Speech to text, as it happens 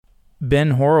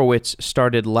Ben Horowitz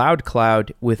started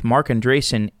LoudCloud with Mark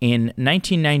Andreessen in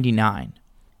 1999.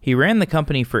 He ran the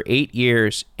company for 8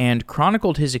 years and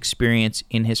chronicled his experience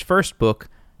in his first book,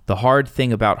 The Hard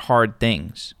Thing About Hard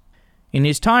Things. In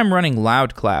his time running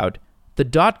LoudCloud, the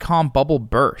dot-com bubble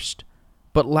burst,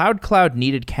 but LoudCloud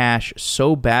needed cash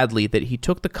so badly that he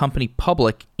took the company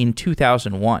public in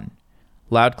 2001.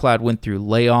 LoudCloud went through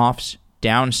layoffs,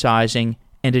 downsizing,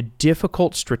 and a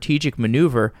difficult strategic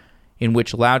maneuver in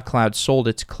which LoudCloud sold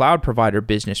its cloud provider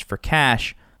business for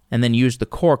cash and then used the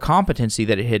core competency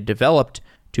that it had developed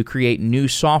to create new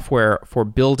software for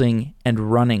building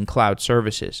and running cloud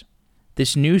services.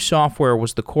 This new software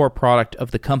was the core product of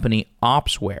the company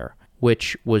Opsware,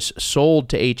 which was sold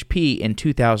to HP in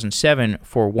 2007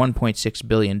 for $1.6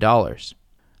 billion.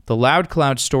 The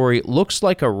LoudCloud story looks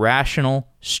like a rational,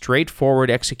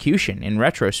 straightforward execution in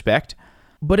retrospect,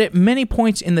 but at many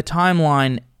points in the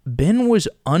timeline, Ben was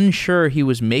unsure he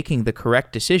was making the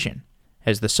correct decision.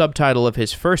 As the subtitle of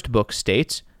his first book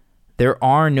states, there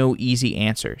are no easy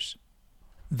answers.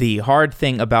 The Hard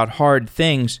Thing About Hard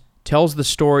Things tells the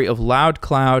story of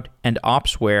LoudCloud and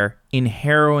Opsware in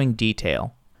harrowing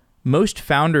detail. Most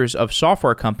founders of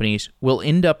software companies will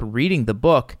end up reading the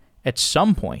book at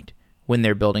some point when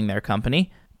they're building their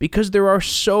company, because there are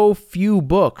so few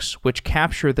books which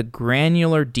capture the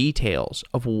granular details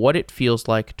of what it feels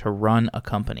like to run a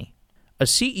company. A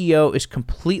CEO is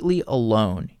completely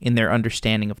alone in their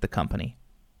understanding of the company.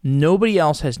 Nobody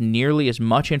else has nearly as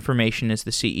much information as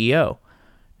the CEO.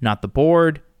 Not the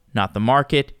board, not the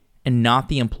market, and not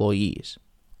the employees.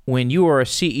 When you are a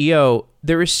CEO,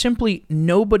 there is simply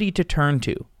nobody to turn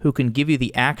to who can give you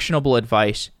the actionable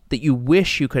advice that you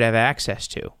wish you could have access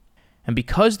to. And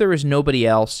because there is nobody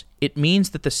else, it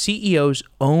means that the CEO's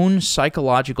own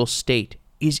psychological state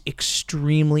is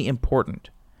extremely important.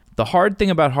 The Hard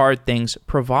Thing About Hard Things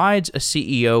provides a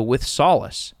CEO with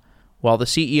solace. While the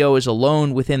CEO is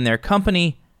alone within their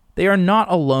company, they are not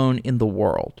alone in the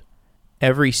world.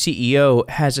 Every CEO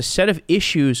has a set of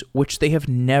issues which they have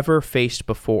never faced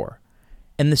before,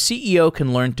 and the CEO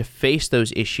can learn to face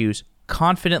those issues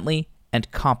confidently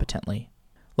and competently.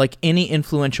 Like any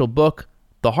influential book,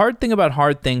 The Hard Thing About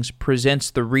Hard Things presents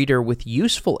the reader with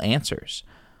useful answers,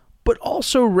 but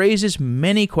also raises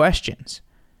many questions.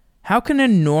 How can a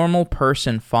normal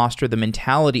person foster the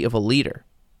mentality of a leader?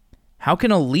 How can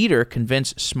a leader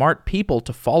convince smart people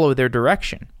to follow their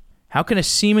direction? How can a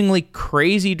seemingly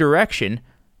crazy direction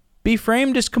be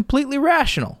framed as completely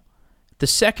rational? The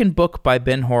second book by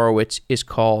Ben Horowitz is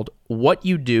called What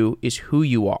You Do Is Who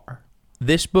You Are.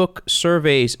 This book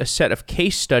surveys a set of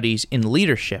case studies in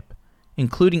leadership,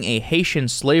 including a Haitian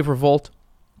slave revolt,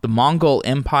 the Mongol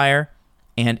Empire,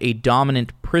 and a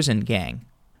dominant prison gang.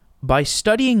 By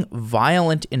studying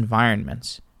violent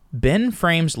environments, Ben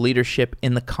frames leadership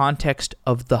in the context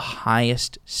of the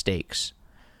highest stakes.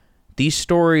 These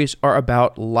stories are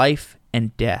about life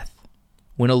and death.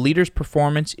 When a leader's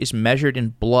performance is measured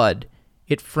in blood,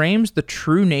 it frames the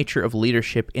true nature of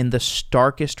leadership in the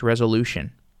starkest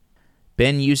resolution.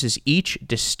 Ben uses each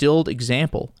distilled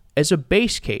example as a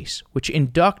base case which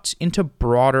inducts into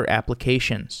broader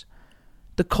applications.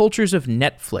 The cultures of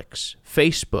Netflix,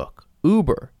 Facebook,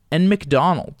 Uber, and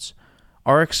McDonald's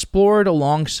are explored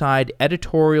alongside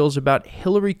editorials about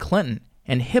Hillary Clinton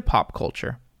and hip-hop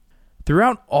culture.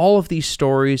 Throughout all of these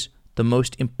stories, the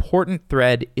most important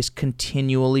thread is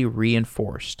continually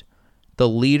reinforced. The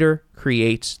leader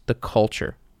creates the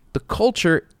culture. The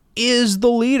culture is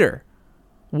the leader.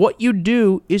 What you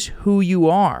do is who you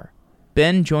are.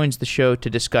 Ben joins the show to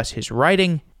discuss his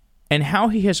writing and how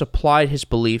he has applied his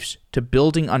beliefs to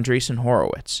building Andreessen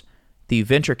Horowitz, the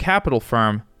venture capital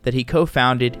firm that he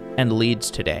co-founded and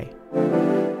leads today.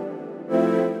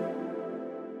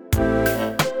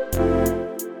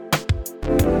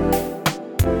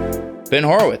 Ben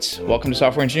Horowitz, welcome to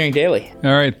Software Engineering Daily.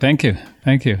 All right, thank you.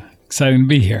 Exciting to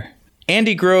be here.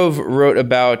 Andy Grove wrote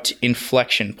about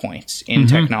inflection points in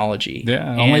technology.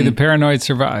 Yeah, only the paranoid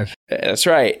survive. That's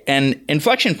right. And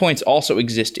inflection points also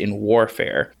exist in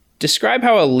warfare. Describe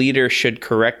how a leader should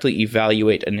correctly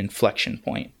evaluate an inflection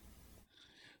point.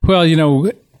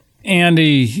 Well,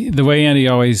 Andy, the way Andy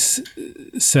always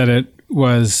said it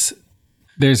was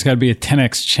there's got to be a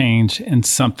 10x change in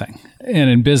something. And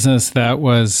in business, that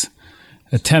was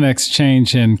a 10x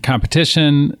change in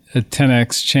competition, a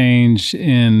 10x change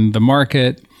in the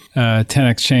market, a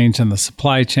 10x change in the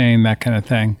supply chain, that kind of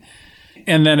thing.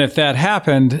 And then if that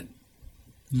happened,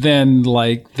 then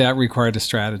that required a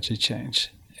strategy change.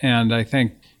 And I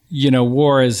think,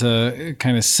 war is a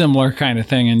kind of similar kind of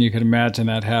thing, and you could imagine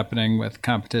that happening with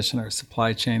competition or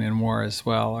supply chain in war as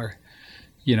well, or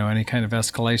any kind of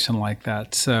escalation like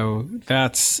that. So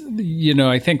that's,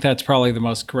 I think that's probably the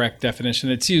most correct definition.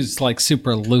 It's used like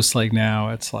super loosely now.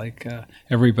 It's like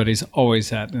everybody's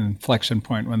always at an inflection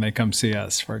point when they come see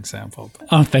us, for example.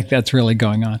 But I don't think that's really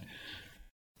going on.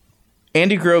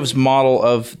 Andy Grove's model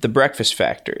of the breakfast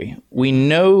factory, we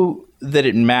know that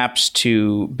it maps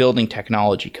to building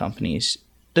technology companies.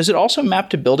 Does it also map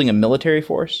to building a military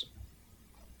force?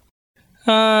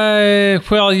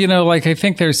 Well, I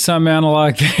think there's some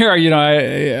analog there.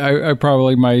 I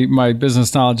probably, my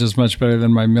business knowledge is much better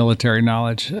than my military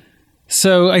knowledge.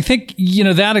 So I think,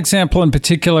 that example in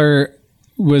particular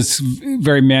was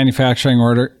very manufacturing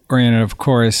oriented, of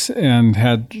course, and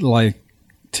had to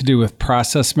do with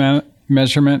process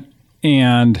measurement.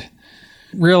 And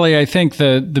really, I think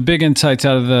the big insights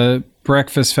out of the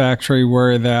breakfast factory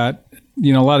were that,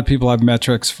 a lot of people have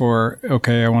metrics for,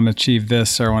 okay, I want to achieve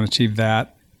this or I want to achieve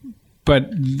that.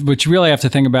 But what you really have to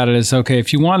think about it is, okay,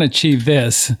 if you want to achieve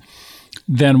this,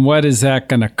 then what is that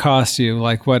going to cost you?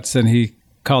 And he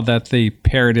called that the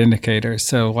paired indicator.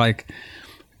 So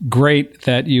great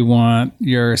that you want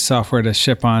your software to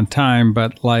ship on time,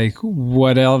 but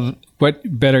what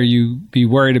better you be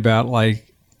worried about,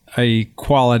 a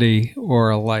quality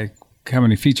or how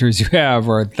many features you have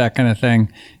or that kind of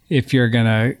thing, if you're going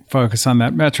to focus on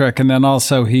that metric. And then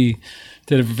also he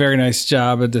did a very nice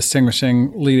job of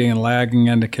distinguishing leading and lagging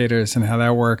indicators and how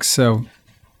that works. So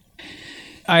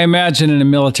I imagine in a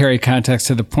military context,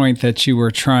 to the point that you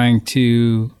were trying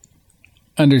to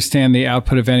understand the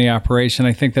output of any operation,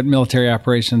 I think that military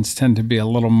operations tend to be a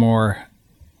little more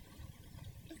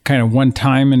kind of one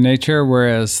time in nature,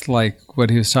 whereas what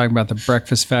he was talking about, the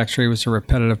breakfast factory, was a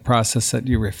repetitive process that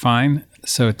you refine.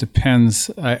 So it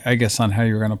depends, I guess, on how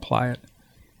you're going to apply it.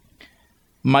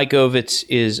 Mike Ovitz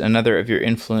is another of your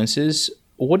influences.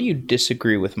 What do you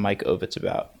disagree with Mike Ovitz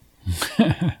about?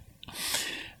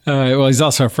 Well, he's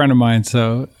also a friend of mine,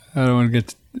 so I don't want to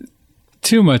get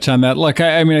too much on that. Look,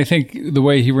 I think the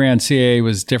way he ran CAA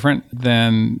was different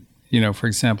than, for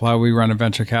example, how we run a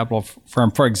venture capital firm.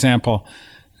 For example,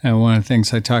 and one of the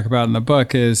things I talk about in the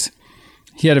book is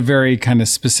he had a very kind of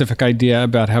specific idea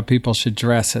about how people should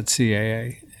dress at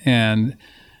CAA. And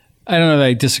I don't know that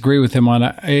I disagree with him on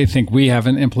it. I think we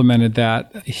haven't implemented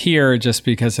that here just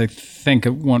because I think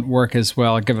it won't work as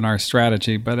well given our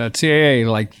strategy. But at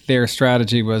CAA, their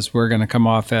strategy was, we're going to come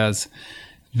off as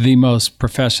the most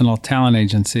professional talent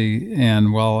agency.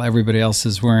 And while everybody else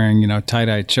is wearing,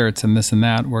 tie-dye shirts and this and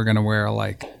that, we're going to wear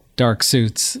dark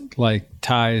suits,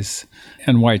 ties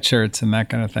and white shirts and that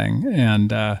kind of thing.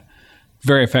 And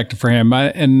very effective for him,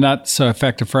 and not so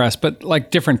effective for us, but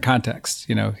different contexts.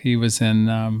 He was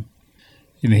in,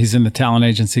 he's in the talent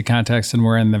agency context and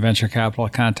we're in the venture capital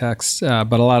context,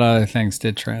 but a lot of other things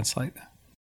did translate.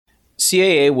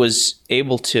 CAA was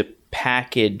able to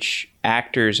package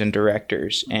actors and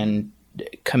directors and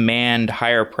command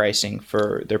higher pricing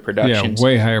for their productions. Yeah,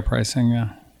 way higher pricing,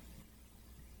 yeah.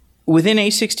 Within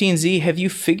A16Z, have you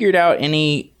figured out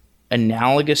any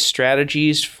analogous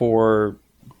strategies for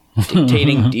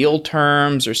dictating deal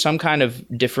terms or some kind of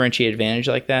differentiated advantage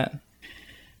like that?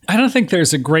 I don't think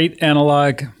there's a great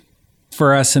analog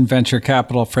for us in venture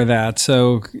capital for that.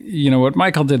 So, what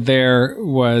Michael did there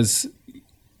was,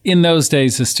 in those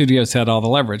days, the studios had all the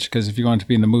leverage, because if you wanted to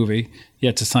be in the movie, you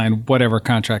had to sign whatever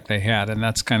contract they had. And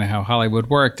that's kind of how Hollywood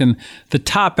worked. And the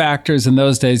top actors in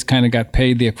those days kind of got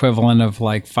paid the equivalent of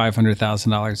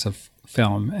 $500,000 of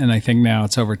film. And I think now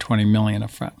it's over $20 million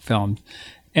of film.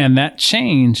 And that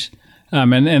change,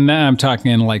 and now I'm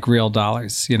talking in real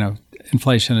dollars,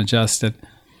 inflation adjusted.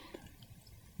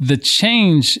 The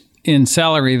change in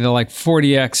salary, the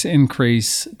 40x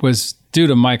increase, was due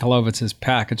to Michael Ovitz's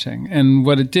packaging. And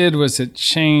what it did was it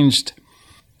changed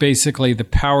basically the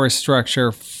power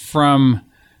structure from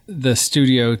the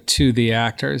studio to the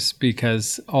actors,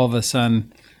 because all of a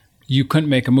sudden you couldn't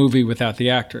make a movie without the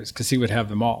actors, because he would have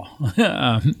them all.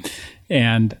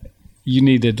 And you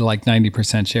needed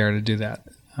 90% share to do that.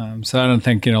 So I don't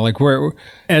think, we're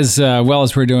as well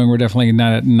as we're doing, we're definitely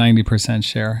not at 90%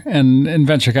 share. And in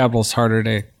venture capital, it's harder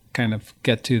to kind of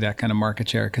get to that kind of market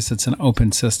share because it's an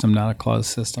open system, not a closed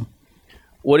system.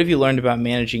 What have you learned about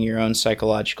managing your own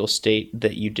psychological state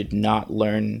that you did not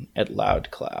learn at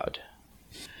LoudCloud?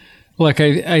 Look,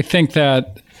 I think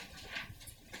that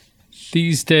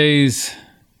these days,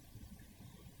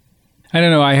 I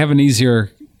don't know, I have an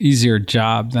easier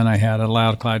job than I had at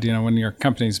LoudCloud. When your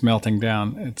company's melting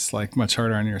down, it's much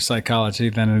harder on your psychology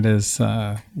than it is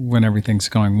when everything's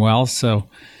going well. So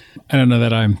I don't know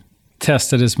that I'm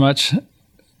tested as much,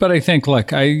 but I think,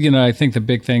 I think the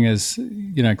big thing is,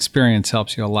 experience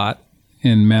helps you a lot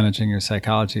in managing your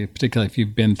psychology, particularly if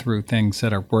you've been through things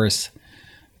that are worse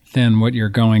than what you're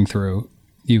going through.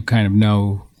 You kind of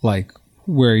know like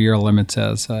where your limits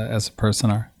as a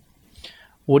person are.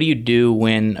 What do you do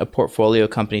when a portfolio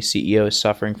company CEO is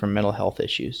suffering from mental health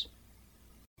issues?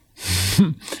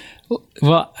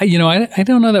 Well, I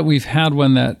don't know that we've had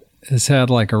one that has had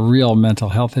like a real mental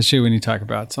health issue when you talk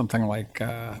about something like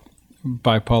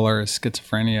bipolar or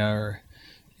schizophrenia or,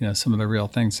 some of the real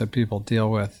things that people deal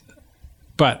with.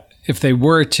 But if they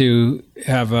were to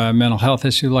have a mental health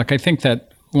issue, like I think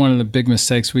that one of the big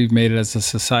mistakes we've made as a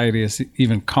society is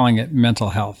even calling it mental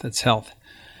health. It's health.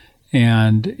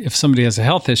 And if somebody has a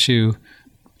health issue,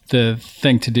 the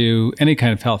thing to do, any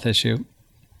kind of health issue,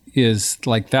 is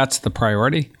like that's the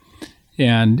priority.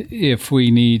 And if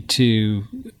we need to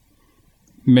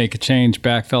make a change,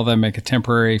 backfill them, make a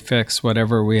temporary fix,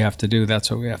 whatever we have to do, that's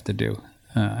what we have to do.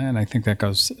 And I think that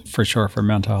goes for sure for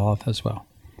mental health as well.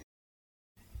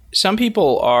 Some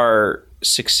people are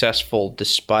successful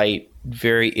despite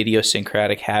very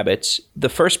idiosyncratic habits. The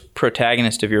first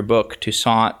protagonist of your book,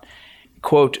 Toussaint,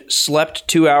 quote, slept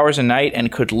 2 hours a night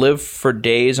and could live for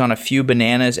days on a few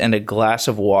bananas and a glass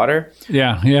of water.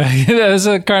 Yeah. That's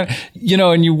a kind of,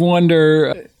 and you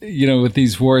wonder, with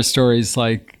these war stories,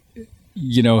 like,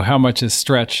 how much is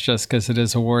stretched just because it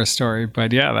is a war story.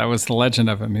 But yeah, that was the legend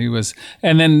of him. He was,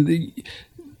 and then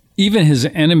even his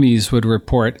enemies would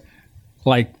report,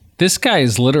 like, this guy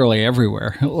is literally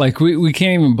everywhere. Like, we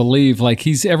can't even believe, like,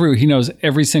 he knows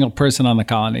every single person on the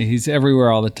colony. He's everywhere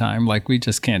all the time. Like, we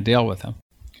just can't deal with him.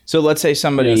 So let's say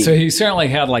somebody... Yeah, so he certainly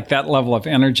had, like, that level of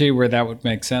energy where that would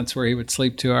make sense, where he would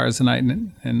sleep 2 hours a night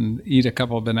and eat a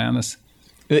couple of bananas.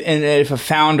 And if a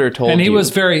founder told you... And he was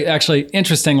very, actually,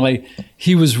 interestingly,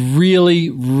 he was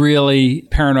really, really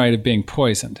paranoid of being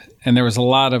poisoned. And there was a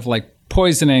lot of, like,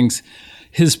 poisonings.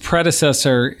 His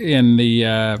predecessor in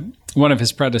the... one of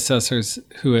his predecessors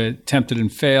who attempted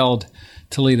and failed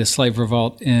to lead a slave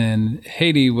revolt in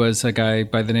Haiti was a guy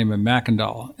by the name of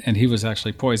Mackendal, and he was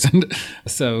actually poisoned.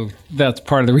 So that's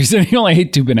part of the reason he only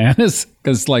ate 2 bananas,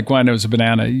 because like when it was a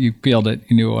banana, you peeled it,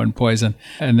 you knew it wasn't poison.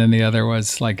 And then the other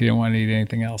was like you didn't want to eat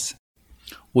anything else.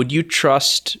 Would you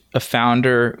trust a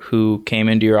founder who came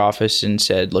into your office and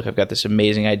said, look, I've got this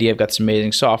amazing idea, I've got this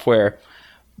amazing software.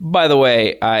 By the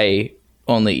way, I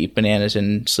only eat bananas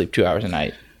and sleep 2 hours a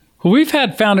night. Well, we've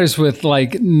had founders with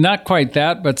like not quite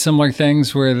that, but similar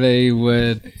things where they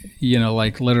would,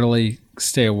 like literally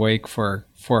stay awake for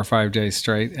 4 or 5 days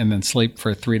straight and then sleep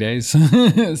for 3 days.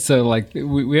 So like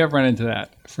we have run into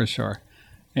that for sure.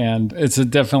 And it's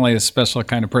definitely a special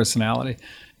kind of personality,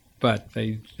 but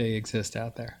they exist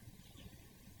out there.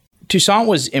 Toussaint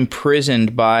was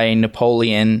imprisoned by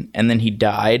Napoleon and then he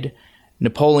died.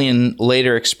 Napoleon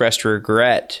later expressed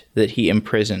regret that he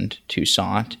imprisoned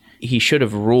Toussaint. He should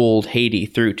have ruled Haiti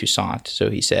through Toussaint, so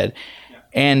he said. Yeah.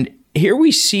 And here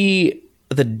we see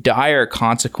the dire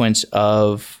consequence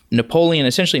of Napoleon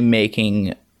essentially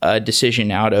making a decision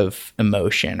out of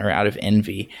emotion or out of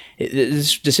envy.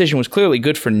 This decision was clearly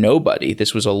good for nobody.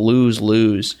 This was a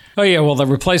lose-lose. Oh, yeah. Well, the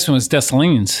replacement was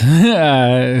Dessalines,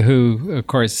 who, of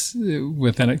course,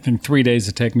 within, I think, 3 days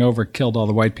of taking over, killed all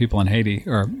the white people in Haiti,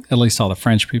 or at least all the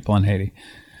French people in Haiti.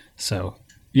 So...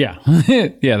 yeah.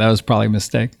 Yeah, that was probably a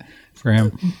mistake for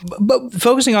him. But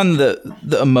focusing on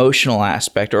the emotional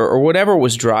aspect or whatever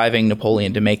was driving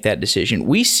Napoleon to make that decision,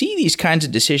 we see these kinds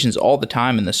of decisions all the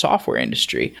time in the software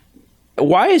industry.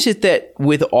 Why is it that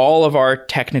with all of our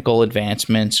technical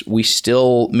advancements, we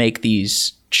still make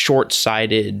these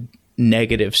short-sighted,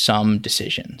 negative-sum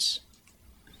decisions?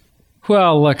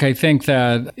 Well, look, I think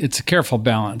that it's a careful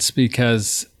balance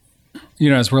because...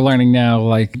 as we're learning now,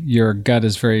 like your gut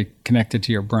is very connected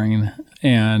to your brain.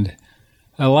 And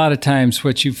a lot of times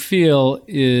what you feel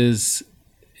is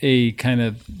a kind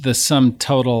of the sum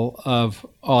total of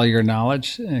all your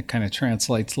knowledge. And it kind of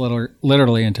translates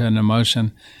literally into an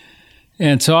emotion.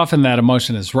 And so often that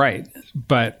emotion is right.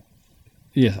 But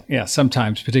yeah,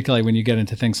 sometimes, particularly when you get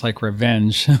into things like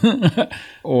revenge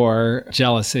or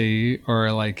jealousy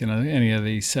or like any of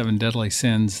the 7 deadly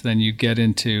sins, then you get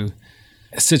into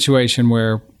a situation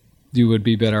where you would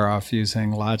be better off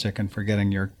using logic and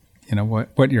forgetting your,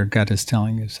 what your gut is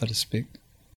telling you, so to speak.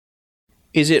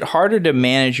 Is it harder to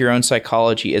manage your own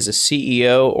psychology as a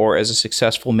CEO or as a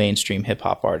successful mainstream hip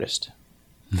hop artist?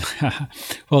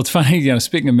 Well, it's funny,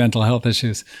 speaking of mental health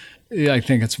issues, I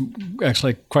think it's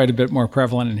actually quite a bit more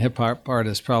prevalent in hip hop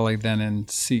artists probably than in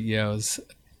CEOs.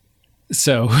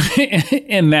 So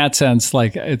in that sense,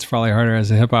 like it's probably harder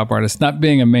as a hip hop artist. Not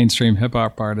being a mainstream hip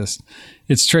hop artist,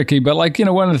 it's tricky. But like,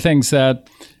 one of the things that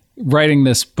writing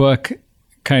this book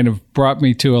kind of brought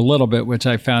me to a little bit, which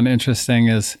I found interesting,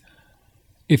 is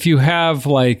if you have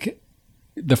like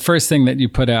the first thing that you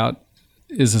put out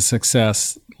is a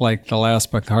success, like the last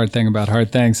book, The Hard Thing About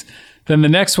Hard Things, then the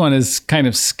next one is kind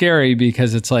of scary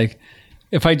because it's like,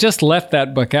 if I just left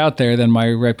that book out there, then my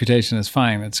reputation is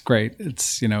fine. It's great.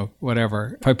 It's,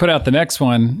 whatever. If I put out the next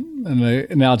one, and the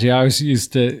analogy I always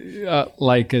used to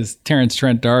like is Terence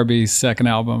Trent D'Arby's second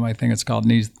album. I think it's called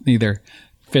Neither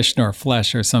Fish Nor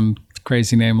Flesh or some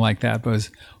crazy name like that, but it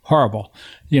was horrible.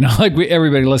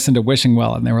 Everybody listened to Wishing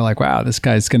Well and they were like, wow, this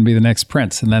guy's going to be the next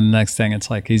Prince. And then the next thing, it's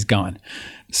like, he's gone.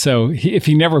 So if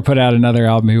he never put out another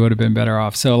album, he would have been better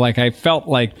off. So like, I felt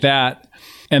like that.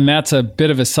 And that's a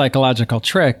bit of a psychological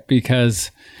trick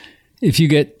because if you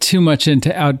get too much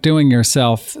into outdoing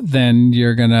yourself, then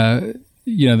you're going to,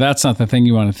 that's not the thing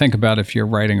you want to think about if you're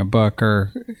writing a book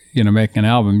or, making an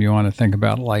album. You want to think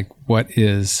about like,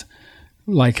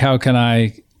 how can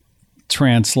I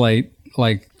translate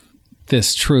like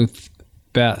this truth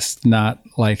best, not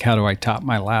like, how do I top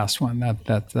my last one?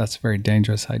 That's a very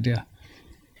dangerous idea.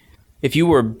 If you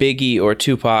were Biggie or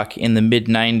Tupac in the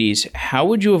mid-'90s, how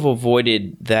would you have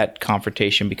avoided that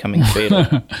confrontation becoming fatal?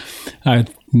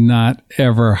 I'd not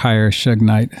ever hire Suge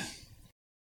Knight.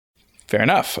 Fair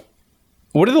enough.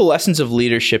 What are the lessons of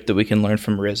leadership that we can learn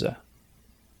from RZA?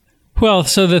 Well,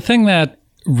 so the thing that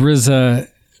RZA,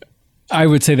 I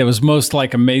would say that was most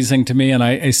like amazing to me, and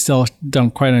I still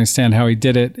don't quite understand how he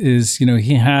did it, is,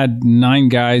 he had 9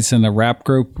 guys in the rap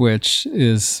group, which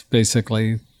is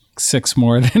basically 6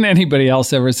 more than anybody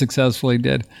else ever successfully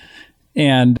did.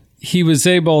 And he was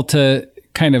able to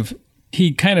kind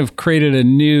of created a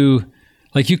new,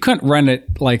 like you couldn't run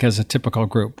it like as a typical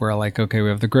group where like, okay, we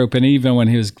have the group. And even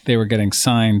when they were getting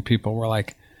signed, people were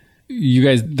like, you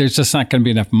guys, there's just not going to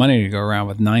be enough money to go around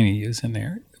with 9 of yous in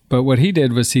there. But what he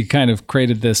did was he kind of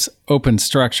created this open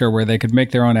structure where they could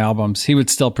make their own albums. He would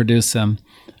still produce them.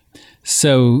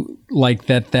 So like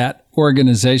that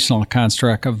organizational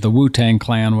construct of the Wu-Tang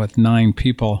Clan with 9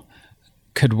 people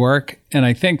could work. And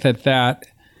I think that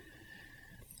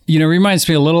reminds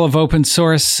me a little of open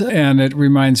source, and it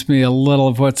reminds me a little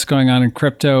of what's going on in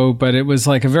crypto, but it was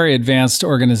like a very advanced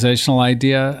organizational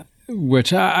idea,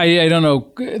 which I don't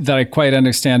know that I quite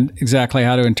understand exactly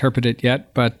how to interpret it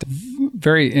yet, but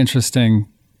very interesting,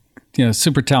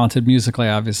 super talented musically,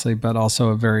 obviously, but also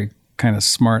a very kind of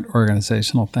smart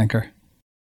organizational thinker.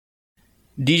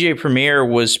 DJ Premier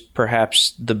was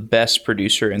perhaps the best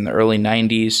producer in the early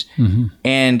 90s,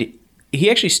 and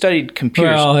he actually studied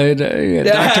computer science. Well,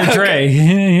 Dr.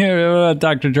 Dre.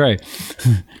 Dr. Dre.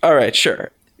 All right,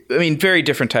 sure. I mean, very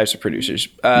different types of producers.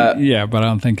 Yeah, but I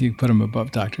don't think you put him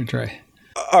above Dr. Dre.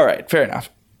 All right, fair enough.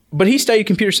 But he studied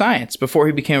computer science before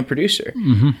he became a producer.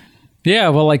 Mm-hmm. Yeah,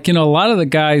 well, like, a lot of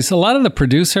the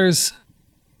producers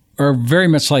are very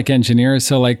much like engineers.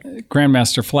 So like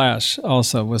Grandmaster Flash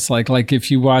also was like if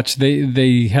you watch,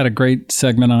 they had a great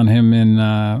segment on him in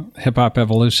Hip Hop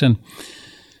Evolution.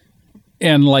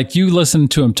 And like you listen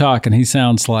to him talk and he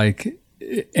sounds like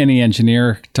any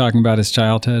engineer talking about his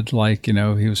childhood. Like, he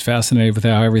was fascinated with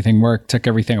how everything worked, took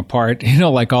everything apart,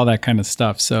 like all that kind of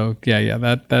stuff. So yeah,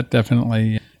 that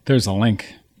definitely, there's a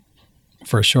link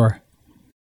for sure.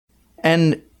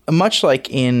 And much like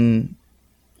in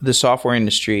the software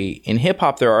industry, in hip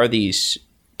hop, there are these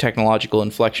technological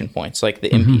inflection points, like the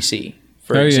MPC,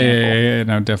 for example. Yeah,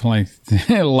 no, definitely.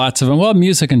 Lots of them. Well,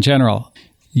 music in general.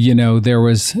 There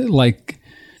was like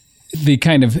the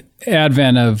kind of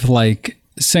advent of like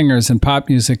singers and pop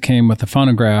music came with the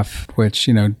phonograph, which,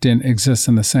 didn't exist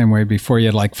in the same way before. You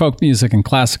had like folk music and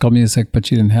classical music, but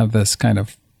you didn't have this kind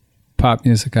of pop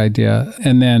music idea.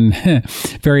 And then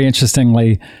very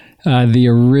interestingly, the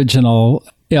original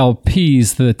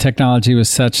LPs, the technology was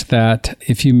such that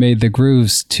if you made the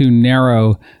grooves too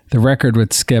narrow, the record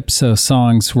would skip. So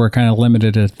songs were kind of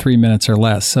limited to 3 minutes or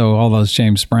less. So all those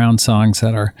James Brown songs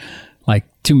that are like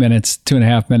 2 minutes,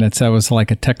 2.5 minutes, that was like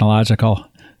a technological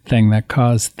thing that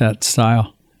caused that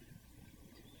style.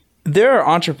 There are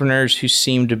entrepreneurs who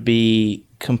seem to be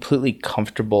completely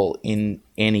comfortable in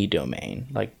any domain,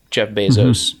 like Jeff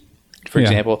Bezos, for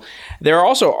example. There are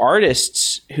also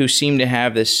artists who seem to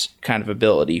have this kind of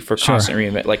ability for constant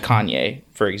reinvent, like Kanye,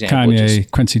 for example.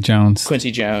 Quincy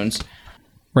Jones.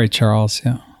 Ray Charles,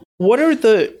 yeah. What are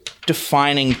the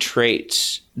defining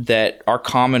traits that are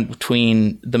common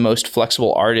between the most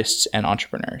flexible artists and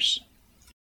entrepreneurs?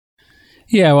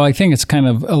 Yeah, well, I think it's kind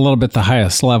of a little bit the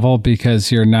highest level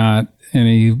because you're not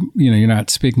you're not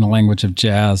speaking the language of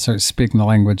jazz or speaking the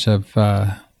language of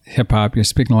hip hop. You're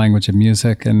speaking the language of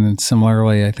music. And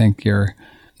similarly, I think you're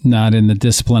not in the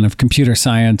discipline of computer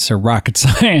science or rocket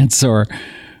science or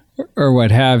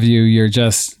what have you. You're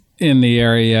just in the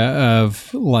area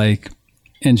of like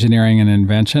engineering and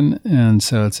invention. And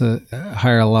so it's a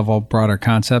higher level, broader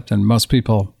concept. And most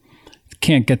people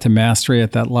can't get to mastery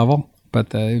at that level, but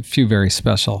the few very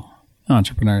special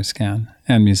entrepreneurs can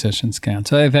and musicians can.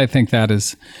 So I think that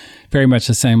is very much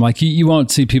the same. Like you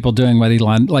won't see people doing what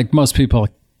Elon, like most people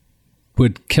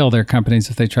would kill their companies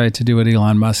if they tried to do what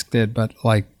Elon Musk did, but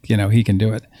he can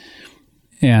do it.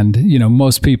 And,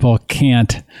 most people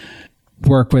can't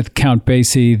work with Count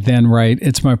Basie, then write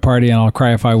It's My Party and I'll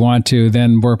Cry If I Want To,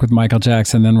 then work with Michael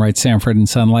Jackson, then write Sanford and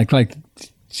Son.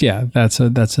 That's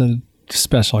a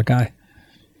special guy.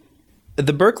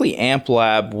 The Berkeley Amp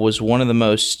Lab was one of the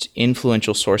most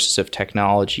influential sources of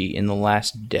technology in the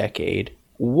last decade.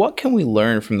 What can we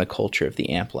learn from the culture of the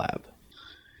Amp Lab?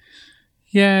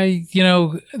 Yeah,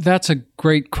 that's a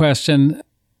great question.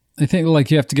 I think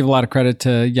you have to give a lot of credit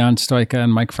to Jan Stoika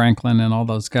and Mike Franklin and all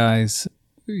those guys,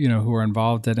 who were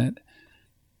involved in it.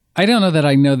 I don't know that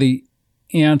I know the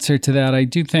answer to that. I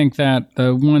do think that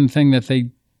the one thing that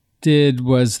they did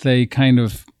was they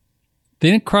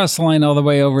didn't cross the line all the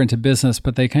way over into business,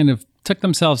 but they kind of took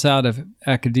themselves out of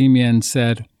academia and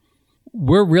said,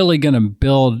 we're really going to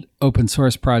build open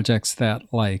source projects that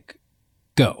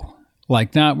go. We're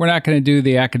not going to do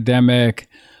the academic,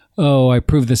 I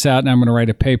proved this out and I'm going to write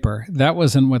a paper. That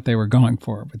wasn't what they were going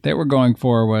for. What they were going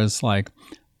for was we're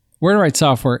going to write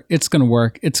software, it's going to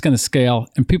work, it's going to scale,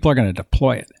 and people are going to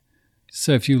deploy it.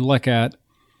 So if you look at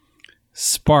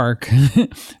Spark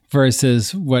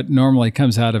versus what normally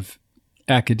comes out of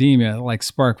academia,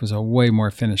 Spark was a way more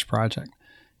finished project.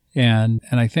 And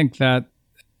I think that,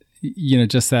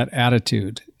 just that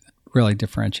attitude really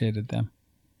differentiated them.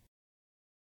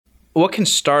 What can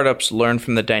startups learn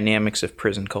from the dynamics of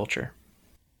prison culture?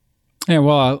 Yeah,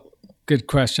 well, good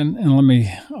question. And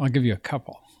I'll give you a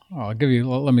couple.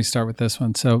 Let me start with this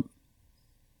one. So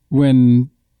when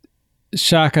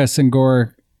Shaka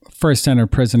Senghor first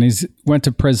entered prison, he went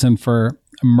to prison for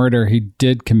a murder he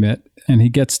did commit, and he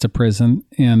gets to prison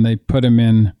and they put him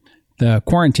in the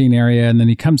quarantine area. And then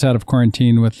he comes out of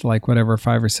quarantine with 5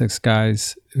 or 6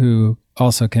 guys who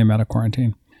also came out of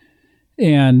quarantine.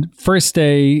 And first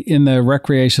day in the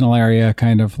recreational area,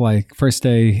 first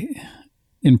day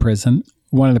in prison,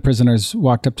 one of the prisoners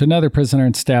walked up to another prisoner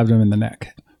and stabbed him in the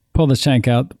neck. Pulled the shank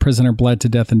out, the prisoner bled to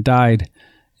death and died,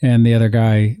 and the other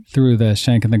guy threw the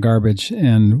shank in the garbage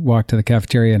and walked to the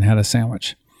cafeteria and had a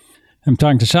sandwich. I'm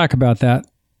talking to Shak about that,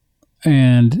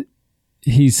 and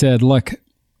he said, look,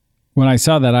 when I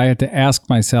saw that, I had to ask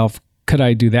myself, could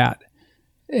I do that?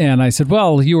 And I said,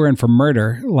 well, you were in for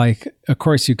murder. Of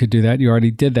course you could do that. You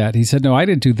already did that. He said, no, I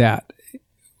didn't do that.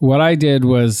 What I did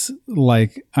was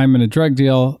I'm in a drug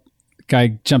deal.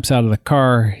 Guy jumps out of the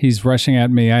car. He's rushing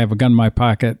at me. I have a gun in my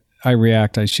pocket. I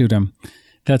react. I shoot him.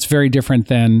 That's very different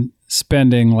than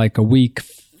spending a week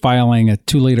filing a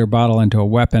 2-liter bottle into a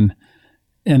weapon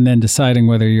and then deciding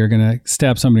whether you're going to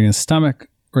stab somebody in the stomach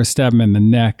or stab him in the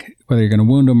neck, whether you're going to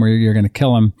wound him or you're going to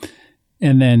kill him,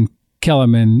 and then kill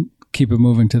him and keep it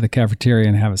moving to the cafeteria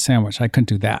and have a sandwich. I couldn't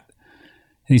do that.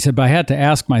 And he said, but I had to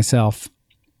ask myself,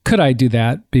 could I do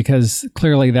that? Because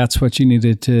clearly that's what you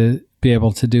needed to be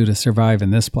able to do to survive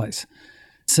in this place.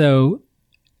 So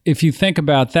if you think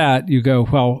about that, you go,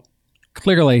 well,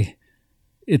 clearly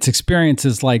it's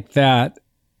experiences like that,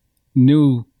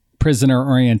 new prisoner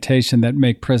orientation that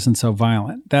make prison so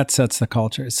violent. That sets the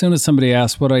culture. As soon as somebody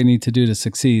asks, what do I need to do to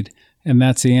succeed? And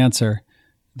that's the answer,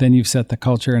 then you've set the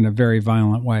culture in a very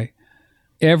violent way.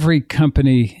 Every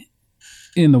company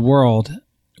in the world,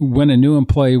 when a new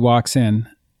employee walks in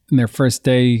their first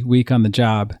week on the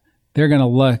job, they're going to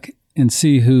look and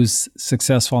see who's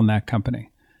successful in that company.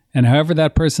 And however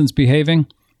that person's behaving,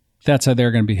 that's how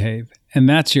they're going to behave. And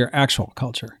that's your actual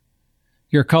culture.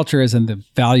 Your culture isn't the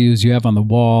values you have on the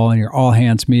wall and your all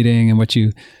hands meeting and what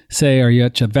you say are your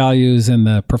values in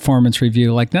the performance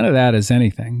review. None of that is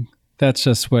anything. That's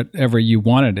just whatever you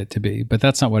wanted it to be, but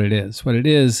that's not what it is. What it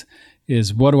is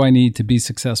what do I need to be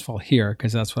successful here?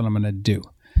 Because that's what I'm going to do.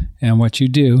 And what you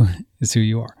do is who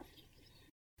you are.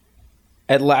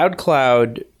 At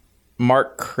LoudCloud,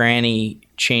 Mark Cranny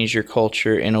changed your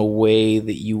culture in a way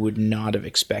that you would not have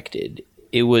expected.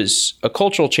 It was a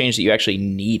cultural change that you actually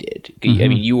needed. Mm-hmm. I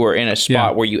mean, you were in a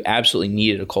spot where you absolutely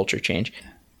needed a culture change.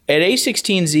 At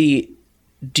A16Z,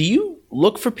 do you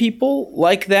look for people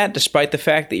like that despite the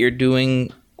fact that you're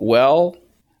doing well?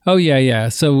 Oh, yeah.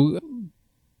 So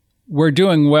we're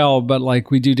doing well, but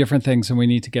we do different things and we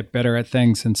need to get better at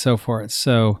things and so forth.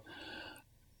 So,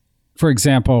 for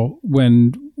example,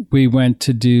 when we went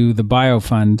to do the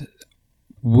BioFund,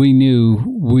 we knew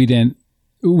we didn't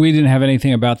we didn't have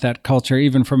anything about that culture,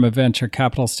 even from a venture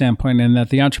capital standpoint, and that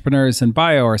the entrepreneurs in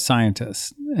bio are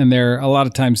scientists, and they're a lot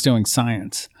of times doing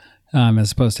science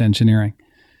as opposed to engineering.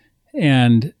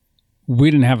 And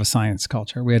we didn't have a science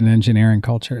culture. We had an engineering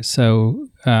culture. So,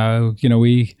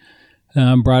 we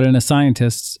brought in a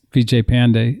scientist, Vijay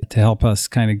Pandey, to help us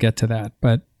kind of get to that.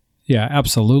 But yeah,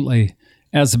 absolutely.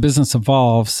 As the business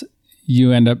evolves,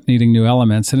 you end up needing new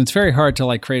elements. And it's very hard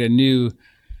to create a new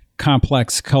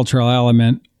complex cultural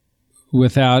element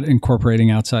without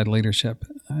incorporating outside leadership.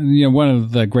 And, one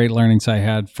of the great learnings I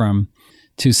had from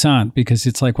Toussaint, because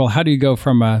it's how do you go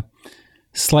from a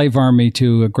slave army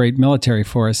to a great military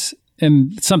force?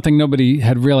 And something nobody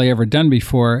had really ever done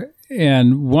before.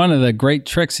 And one of the great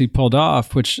tricks he pulled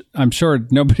off, which I'm sure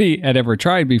nobody had ever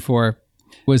tried before,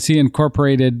 was he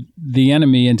incorporated the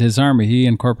enemy into his army. He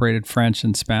incorporated French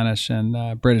and Spanish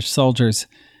and British soldiers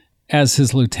as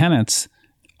his lieutenants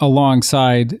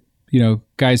alongside,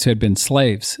 guys who had been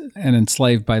slaves and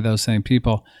enslaved by those same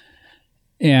people.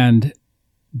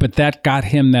 But that got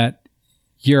him that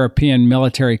European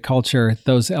military culture,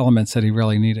 those elements that he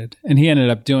really needed. And he ended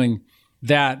up doing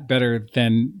that better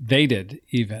than they did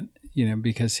even,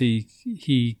 because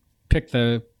he picked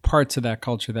the parts of that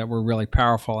culture that were really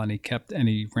powerful, and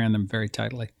he ran them very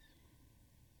tightly.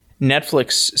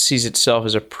 Netflix sees itself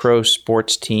as a pro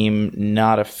sports team,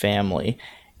 not a family.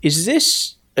 Is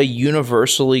this a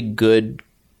universally good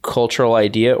cultural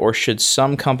idea, or should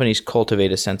some companies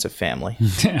cultivate a sense of family?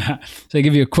 So I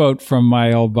give you a quote from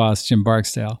my old boss, Jim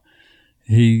Barksdale.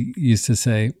 He used to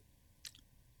say,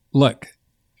 "Look,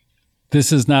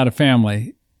 this is not a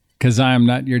family because I am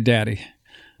not your daddy."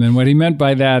 And what he meant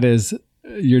by that is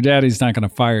your daddy's not going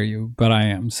to fire you, but I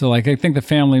am. So I think the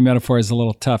family metaphor is a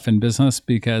little tough in business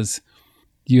because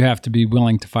you have to be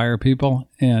willing to fire people.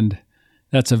 And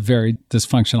that's a very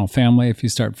dysfunctional family if you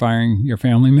start firing your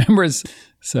family members.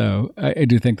 So I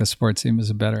do think the sports team is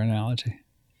a better analogy.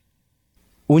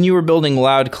 When you were building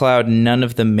Loud Cloud, none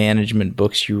of the management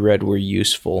books you read were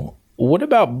useful. What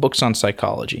about books on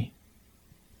psychology?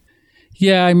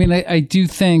 Yeah, I do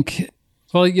think,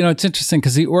 it's interesting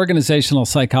because the organizational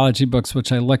psychology books,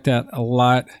 which I looked at a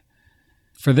lot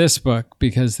for this book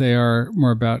because they are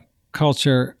more about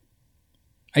culture,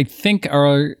 I think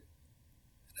I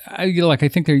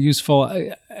think they're useful.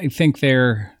 I think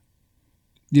they're,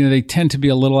 they tend to be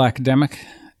a little academic,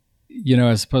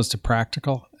 as opposed to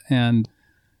practical. And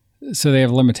so they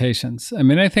have limitations.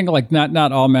 I think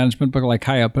not all management book, like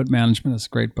High Output Management is a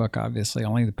great book, obviously.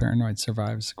 Only the Paranoid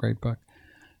Survive is a great book.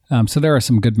 So there are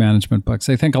some good management books.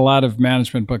 I think a lot of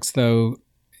management books, though,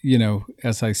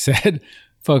 as I said,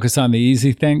 focus on the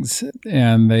easy things,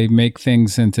 and they make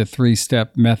things into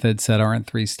 3-step methods that aren't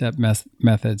 3-step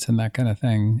methods and that kind of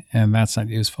thing. And that's not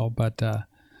useful. But a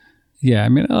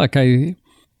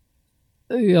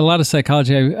lot of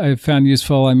psychology I found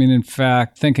useful. In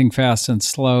fact, Thinking Fast and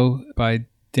Slow by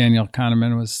Daniel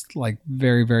Kahneman was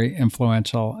very, very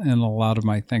influential in a lot of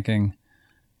my thinking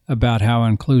about how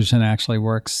inclusion actually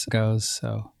goes.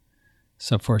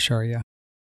 So for sure, yeah.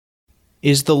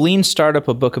 Is The Lean Startup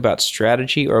a book about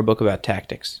strategy or a book about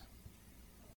tactics?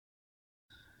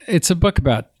 It's a book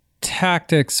about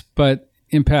tactics, but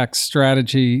impacts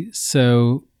strategy.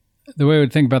 So the way I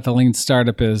would think about The Lean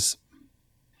Startup is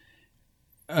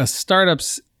a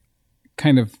startup's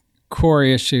kind of core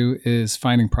issue is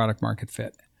finding product market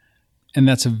fit. And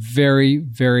that's a very,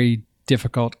 very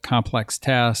difficult, complex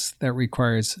task that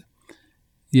requires,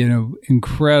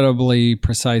 incredibly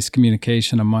precise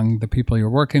communication among the people you're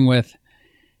working with.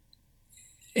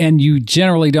 And you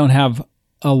generally don't have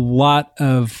a lot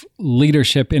of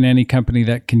leadership in any company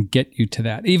that can get you to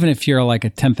that. Even if you're like a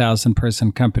 10,000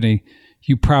 person company,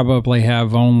 you probably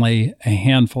have only a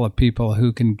handful of people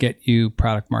who can get you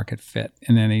product market fit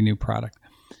in any new product.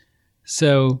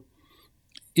 So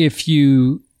if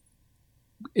you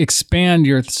expand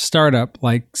your startup,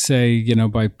 like say,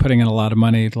 by putting in a lot of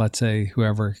money, let's say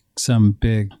some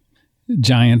big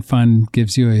giant fund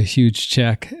gives you a huge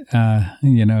check,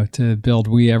 to build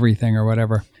We Everything or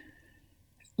whatever.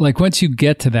 Once you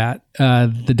get to that,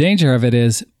 the danger of it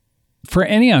is for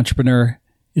any entrepreneur,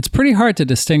 it's pretty hard to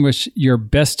distinguish your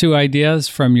best 2 ideas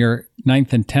from your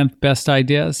 9th and 10th best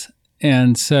ideas.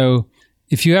 And so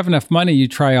if you have enough money, you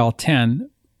try all 10.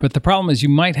 But the problem is you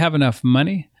might have enough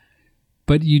money,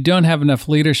 but you don't have enough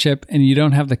leadership and you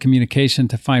don't have the communication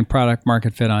to find product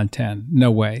market fit on 10.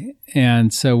 No way.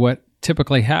 And so what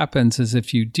typically happens is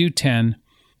if you do 10,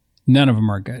 none of them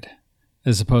are good,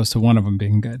 as opposed to one of them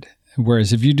being good.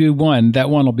 Whereas if you do one, that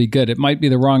one will be good. It might be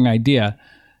the wrong idea,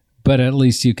 but at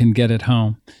least you can get it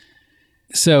home.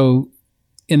 So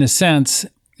in a sense,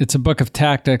 it's a book of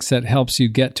tactics that helps you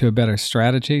get to a better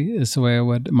strategy, is the way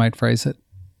I might phrase it.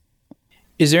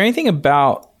 Is there anything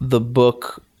about the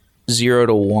book 0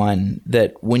 to 1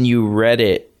 that when you read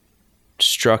it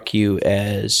struck you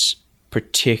as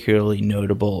particularly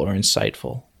notable or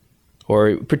insightful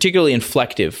or particularly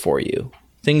inflective for you?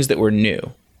 Things that were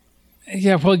new?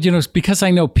 Yeah, well, because I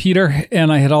know Peter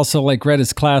and I had also read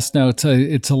his class notes,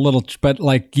 it's a little, but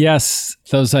yes,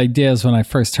 those ideas when I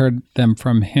first heard them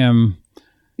from him,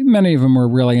 many of them were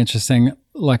really interesting.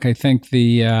 I think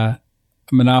the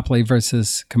monopoly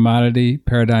versus commodity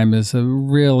paradigm is a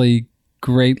really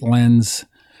great lens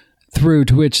through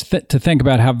to which to think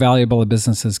about how valuable a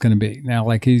business is going to be. Now,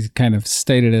 he kind of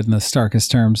stated it in the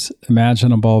starkest terms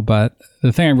imaginable, but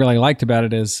the thing I really liked about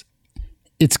it is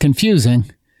it's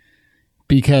confusing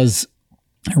because,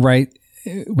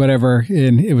 whatever,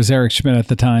 and it was Eric Schmidt at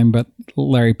the time, but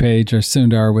Larry Page or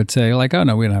Sundar would say, oh,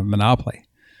 no, we don't have a monopoly.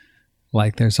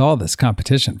 There's all this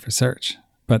competition for search.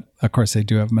 But, of course, they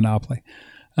do have a monopoly.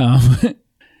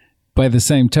 By the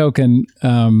same token,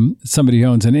 somebody who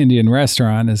owns an Indian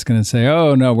restaurant is going to say,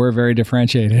 oh, no, we're very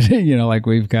differentiated.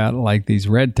 We've got these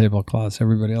red tablecloths.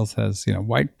 Everybody else has,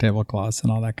 white tablecloths and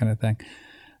all that kind of thing.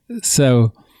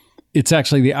 So it's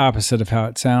actually the opposite of how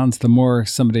it sounds. The more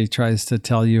somebody tries to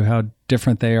tell you how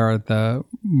different they are, the,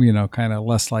 kind of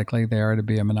less likely they are to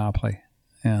be a monopoly.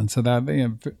 And so that,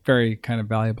 very kind of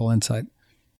valuable insight.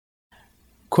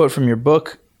 Quote from your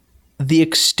book, "The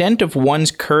extent of one's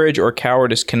courage or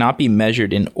cowardice cannot be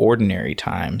measured in ordinary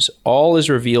times. All is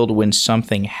revealed when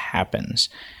something happens."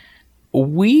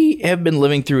 We have been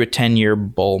living through a 10-year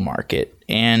bull market,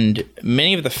 and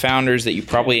many of the founders that you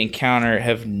probably encounter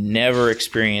have never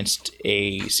experienced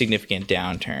a significant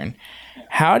downturn.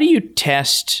 How do you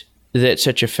test that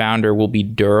such a founder will be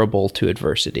durable to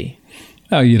adversity?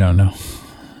 Oh, you don't know.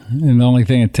 And the only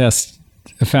thing that tests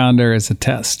a founder is a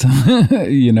test.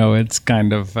 It's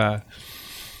kind of, I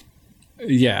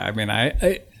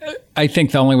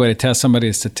think the only way to test somebody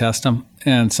is to test them.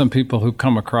 And some people who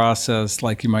come across as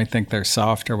you might think they're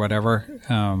soft or whatever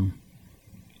can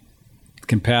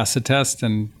pass the test,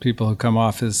 and people who come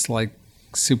off as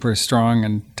super strong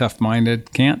and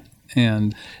tough-minded can't.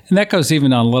 And that goes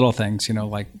even on little things,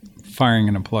 firing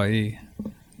an employee.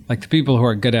 The people who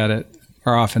are good at it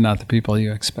are often not the people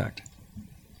you expect.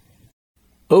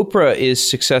 Oprah is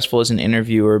successful as an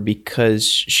interviewer because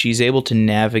she's able to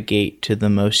navigate to the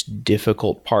most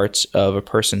difficult parts of a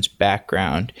person's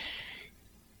background.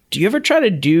 Do you ever try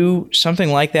to do something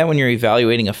like that when you're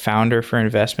evaluating a founder for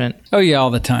investment? Oh, yeah,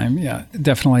 all the time. Yeah,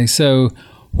 definitely. So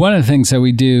one of the things that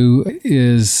we do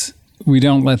is we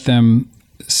don't let them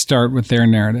start with their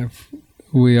narrative.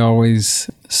 We always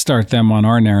start them on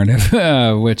our narrative,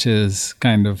 which is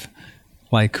kind of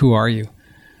who are you?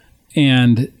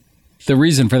 And the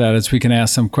reason for that is we can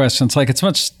ask some questions. It's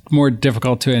much more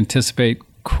difficult to anticipate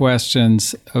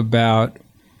questions about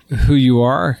who you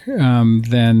are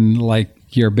than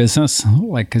your business,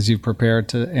 because you prepare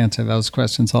to answer those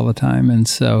questions all the time. And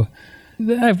so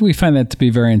we find that to be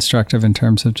very instructive in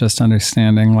terms of just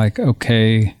understanding,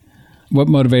 okay, what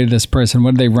motivated this person?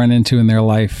 What did they run into in their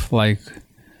life?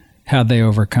 How'd they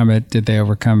overcome it? Did they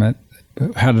overcome it?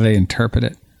 How do they interpret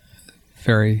it?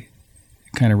 Very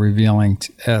kind of revealing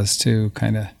as to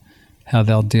kind of how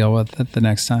they'll deal with it the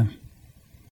next time.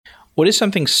 What is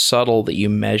something subtle that you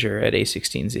measure at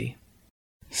A16Z?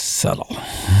 Subtle.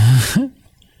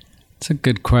 It's a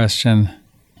good question.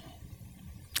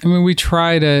 I mean, we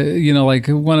try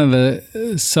to, one of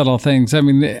the subtle things, I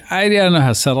don't know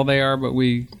how subtle they are, but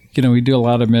we do a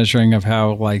lot of measuring of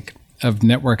how, of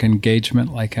network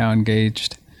engagement, how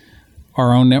engaged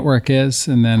our own network is.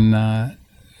 And then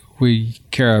we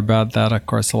care about that, of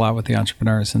course, a lot with the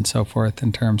entrepreneurs and so forth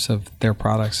in terms of their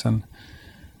products. And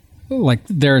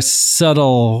there are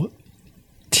subtle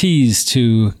teas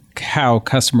to how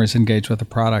customers engage with the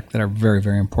product that are very,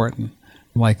 very important.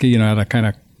 At a kind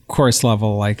of course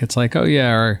level, it's oh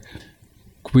yeah, or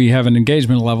we have an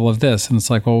engagement level of this. And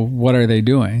it's well, what are they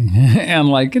doing? And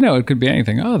it could be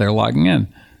anything. Oh, they're logging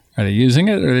in. Are they using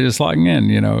it, or are they just logging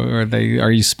in?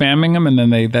 Are you spamming them, and then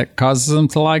that causes them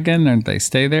to log in, and they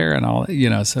stay there, and all.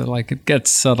 So it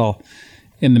gets subtle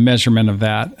in the measurement of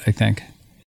that, I think.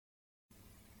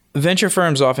 Venture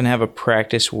firms often have a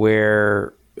practice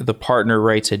where the partner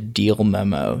writes a deal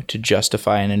memo to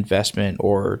justify an investment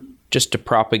or just to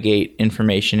propagate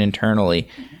information internally.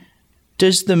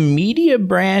 Does the media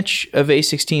branch of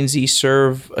A16Z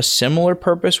serve a similar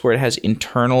purpose where it has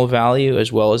internal value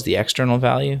as well as the external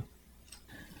value?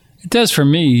 It does for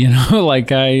me.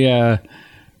 I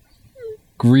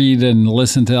read and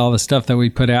listen to all the stuff that we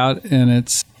put out, and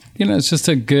it's, it's just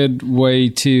a good way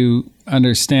to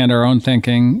understand our own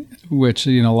thinking, which,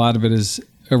 a lot of it is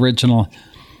original.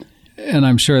 And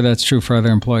I'm sure that's true for other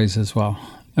employees as well.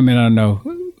 I mean, I don't know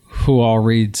who all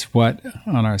reads what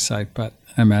on our site, but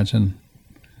I imagine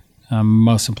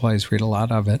most employees read a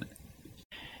lot of it.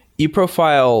 You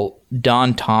profile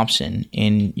Don Thompson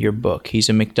in your book. He's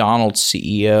a McDonald's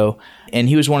CEO, and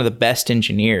he was one of the best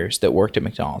engineers that worked at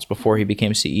McDonald's before he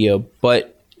became CEO.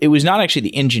 But it was not actually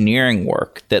the engineering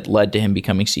work that led to him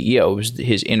becoming CEO. It was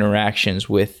his interactions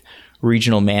with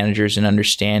regional managers and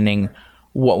understanding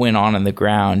what went on the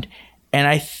ground. And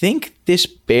I think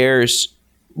there's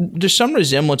some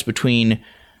resemblance between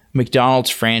McDonald's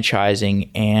franchising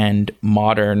and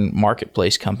modern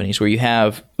marketplace companies where you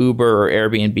have Uber or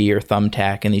Airbnb or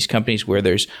Thumbtack and these companies where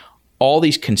there's all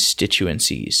these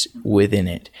constituencies within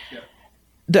it. Yep.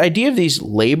 The idea of these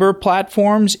labor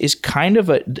platforms is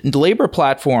labor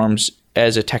platforms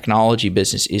as a technology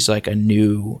business is like a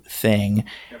new thing.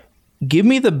 Yep. Give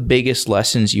me the biggest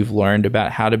lessons you've learned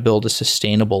about how to build a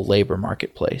sustainable labor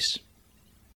marketplace.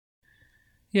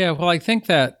 Yeah, well, I think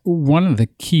that one of the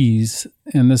keys,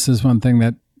 and this is one thing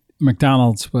that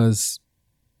McDonald's was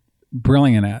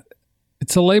brilliant at,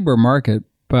 it's a labor market,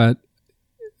 but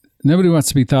nobody wants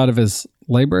to be thought of as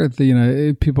labor.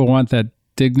 People want that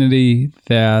dignity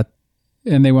and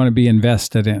they want to be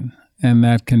invested in. And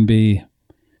that can be,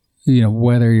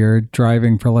 whether you're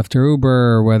driving for Lyft or Uber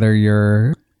or whether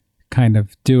you're kind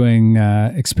of doing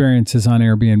experiences on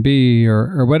Airbnb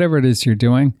or whatever it is you're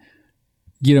doing.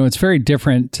 It's very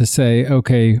different to say,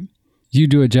 okay, you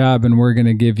do a job and we're going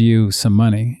to give you some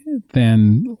money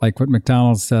than like what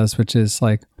McDonald's does, which is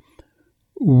like,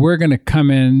 we're going to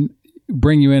come in,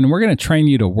 bring you in, and we're going to train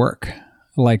you to work.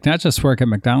 Like not just work at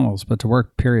McDonald's, but to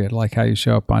work, period. Like how you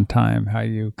show up on time, how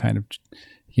you kind of,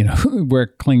 wear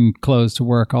clean clothes to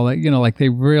work, all that, like they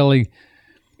really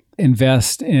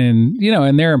invest in,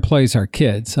 and their employees are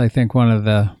kids. I think one of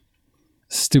the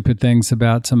stupid things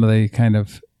about some of the kind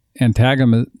of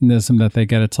antagonism that they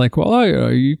get, it's like, well,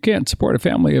 you can't support a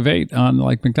family of 8 on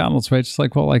like McDonald's wage. It's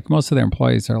like, well, like most of their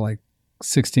employees are like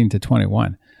 16 to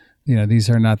 21. These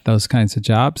are not those kinds of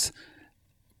jobs,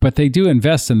 but they do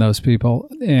invest in those people.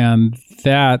 And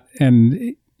I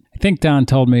think Don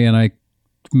told me, and I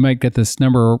might get this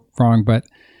number wrong, but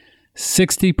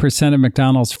 60% of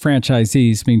McDonald's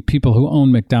franchisees, mean people who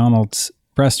own McDonald's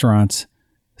restaurants,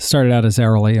 started out as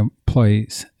hourly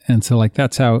employees. And so like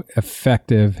that's how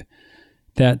effective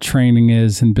that training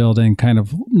is in building kind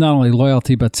of not only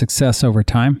loyalty, but success over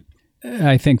time.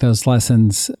 I think those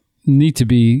lessons need to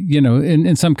be,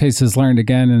 in some cases learned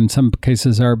again, and in some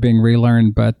cases are being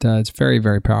relearned, but it's very,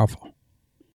 very powerful.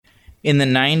 In the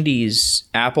 90s,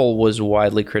 Apple was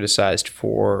widely criticized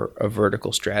for a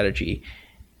vertical strategy.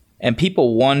 And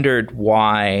people wondered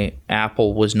why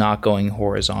Apple was not going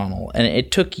horizontal. And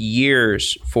it took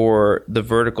years for the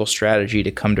vertical strategy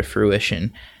to come to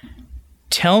fruition.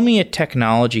 Tell me a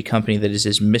technology company that is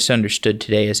as misunderstood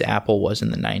today as Apple was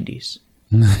in the 90s.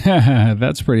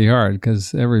 That's pretty hard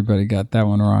because everybody got that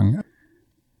one wrong.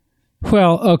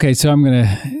 Well, okay, so I'm going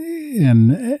to,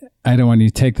 and I don't want you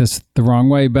to take this the wrong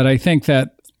way, but I think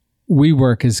that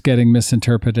WeWork is getting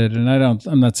misinterpreted, and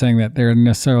I'm not saying that they're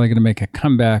necessarily going to make a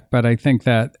comeback, but I think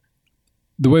that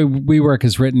the way WeWork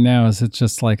is written now is it's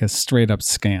just like a straight up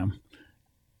scam.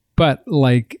 But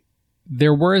like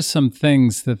there were some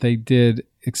things that they did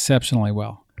exceptionally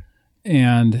well,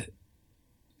 and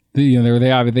they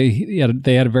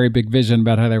had a very big vision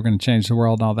about how they were going to change the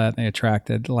world and all that, and they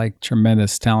attracted like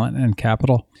tremendous talent and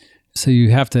capital. So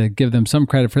you have to give them some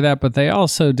credit for that, but they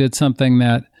also did something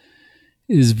that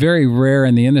is very rare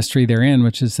in the industry they're in,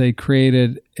 which is they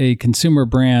created a consumer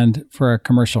brand for a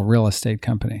commercial real estate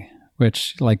company,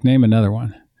 which like name another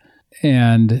one.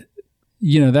 And,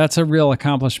 that's a real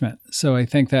accomplishment. So I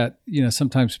think that,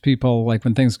 sometimes people like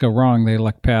when things go wrong, they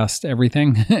look past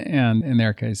everything. And in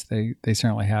their case, they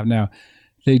certainly have. Now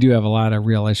they do have a lot of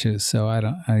real issues. So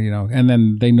and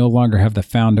then they no longer have the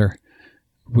founder,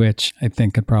 which I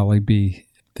think could probably be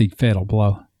the fatal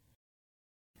blow.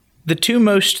 The two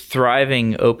most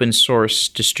thriving open source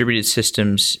distributed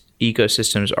systems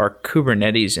ecosystems are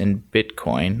Kubernetes and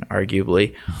Bitcoin,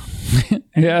 arguably.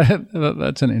 Yeah,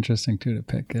 that's an interesting two to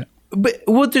pick. Yeah. But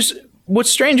what's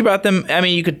strange about them, I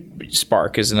mean,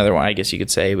 Spark is another one, I guess you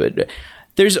could say, but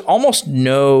there's almost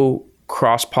no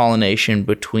cross-pollination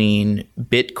between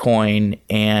Bitcoin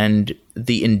and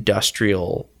the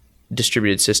industrial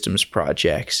distributed systems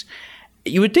projects.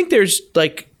 You would think there's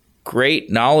like great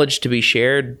knowledge to be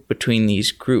shared between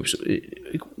these groups.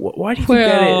 Why do you think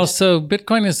that is? Well, so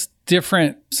Bitcoin is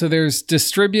different. So there's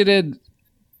distributed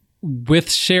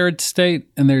with shared state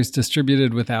and there's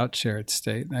distributed without shared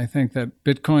state. And I think that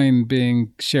Bitcoin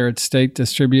being shared state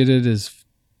distributed is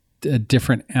a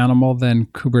different animal than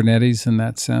Kubernetes in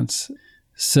that sense.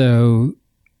 So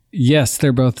yes,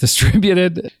 they're both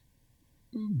distributed,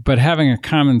 but having a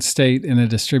common state in a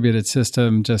distributed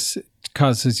system just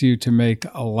causes you to make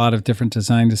a lot of different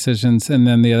design decisions. And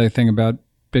then the other thing about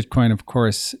Bitcoin, of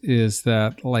course, is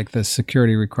that like the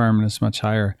security requirement is much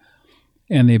higher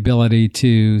and the ability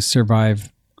to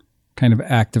survive kind of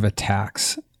active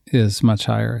attacks is much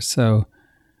higher. So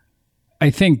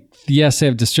I think, yes, they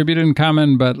have distributed in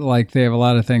common, but like they have a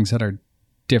lot of things that are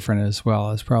different as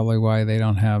well. Is probably why they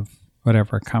don't have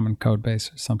whatever a common code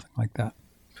base or something like that.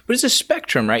 But it's a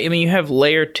spectrum, right? I mean, you have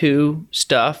layer 2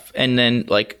 stuff, and then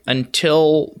like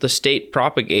until the state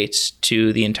propagates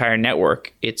to the entire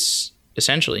network, it's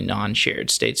essentially non-shared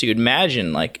state. So you'd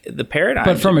imagine like the paradigm.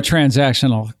 But from a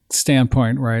transactional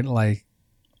standpoint, right? Like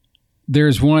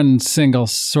there's one single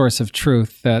source of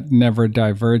truth that never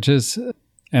diverges.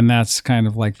 And that's kind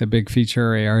of like the big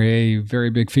feature, or a very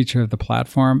big feature of the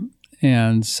platform.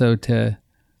 And so to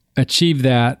achieve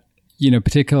that,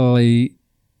 particularly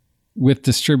with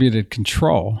distributed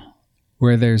control,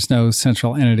 where there's no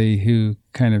central entity who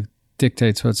kind of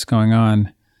dictates what's going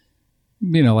on,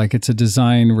 like it's a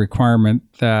design requirement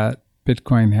that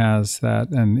Bitcoin has that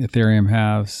and Ethereum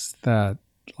has that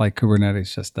like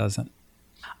Kubernetes just doesn't.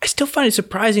 I still find it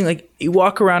surprising. Like you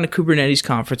walk around a Kubernetes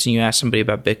conference and you ask somebody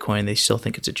about Bitcoin, they still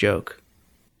think it's a joke.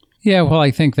 Yeah, well,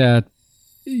 I think that,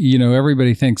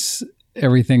 everybody thinks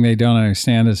everything they don't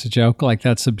understand is a joke. Like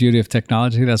that's the beauty of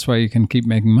technology. That's why you can keep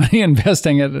making money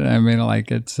investing it. I mean, like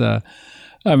it's,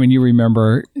 you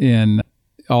remember in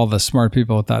all the smart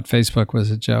people who thought Facebook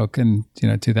was a joke in,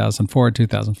 2004,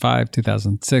 2005,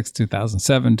 2006,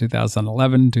 2007,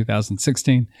 2011,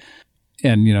 2016.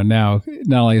 And, now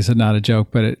not only is it not a joke,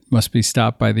 but it must be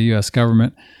stopped by the U.S.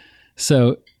 government.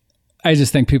 So I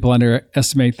just think people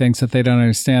underestimate things that they don't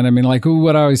understand. I mean, like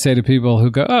what I always say to people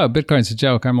who go, oh, Bitcoin's a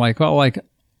joke. I'm like, well, like,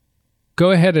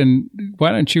 go ahead and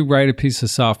why don't you write a piece of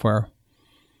software,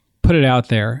 put it out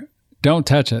there, don't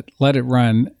touch it, let it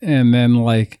run, and then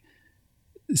like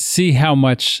see how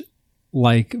much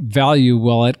like value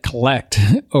will it collect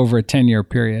over a 10-year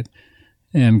period.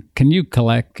 And can you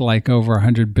collect like over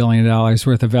 $100 billion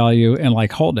worth of value and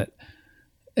like hold it?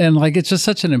 And like, it's just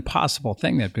such an impossible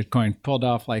thing that Bitcoin pulled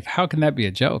off. Like, how can that be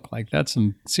a joke? Like, that's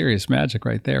some serious magic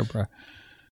right there, bro.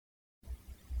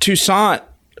 Toussaint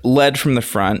led from the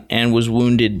front and was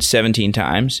wounded 17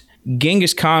 times.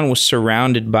 Genghis Khan was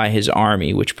surrounded by his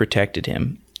army, which protected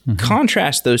him. Mm-hmm.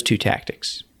 Contrast those two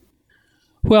tactics.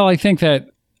 Well, I think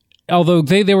that although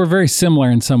they were very similar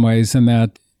in some ways in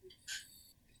that,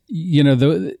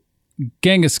 the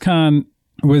Genghis Khan,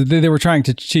 they were trying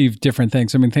to achieve different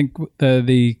things. I mean, think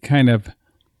the kind of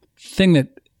thing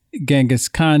that Genghis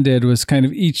Khan did was kind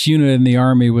of each unit in the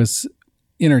army was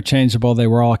interchangeable. They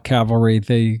were all cavalry.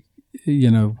 They,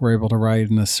 were able to ride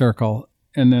in a circle.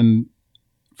 And then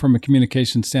from a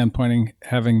communication standpoint,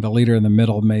 having the leader in the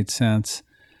middle made sense.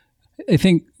 I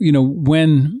think,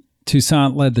 when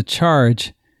Toussaint led the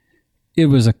charge, it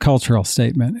was a cultural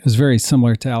statement. It was very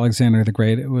similar to Alexander the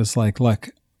Great. It was like, look,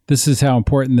 this is how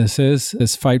important this is,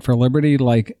 this fight for liberty.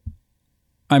 Like,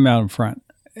 I'm out in front.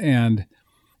 And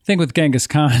I think with Genghis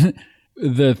Khan,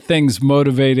 the things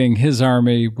motivating his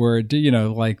army were,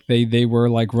 like they were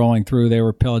like rolling through, they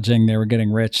were pillaging, they were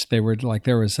getting rich. They were like,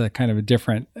 there was a kind of a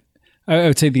different, I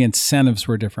would say the incentives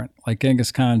were different. Like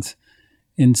Genghis Khan's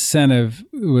incentive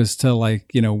was to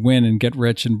like, win and get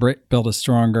rich and build a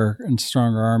stronger and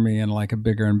stronger army and like a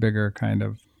bigger and bigger kind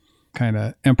of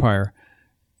empire.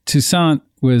 Toussaint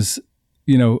was,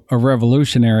 a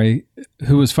revolutionary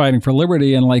who was fighting for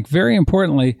liberty and like very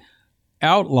importantly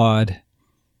outlawed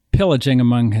pillaging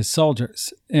among his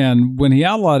soldiers. And when he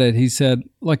outlawed it, he said,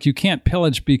 look, you can't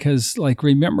pillage because like,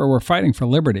 remember, we're fighting for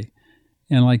liberty.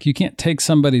 And like, you can't take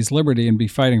somebody's liberty and be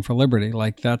fighting for liberty.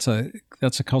 Like that's a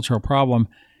cultural problem.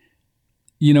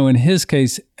 In his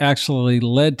case, actually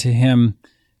led to him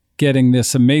getting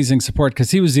this amazing support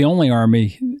because he was the only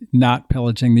army not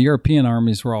pillaging. The European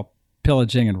armies were all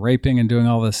pillaging and raping and doing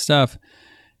all this stuff.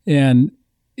 And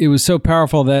it was so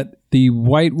powerful that the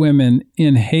white women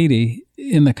in Haiti,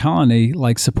 in the colony,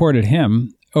 like supported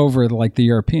him over like the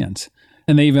Europeans.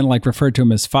 And they even like referred to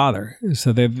him as father.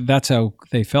 So that's how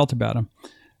they felt about him.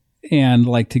 And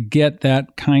like to get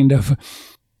that kind of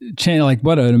change, like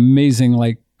what an amazing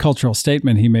like cultural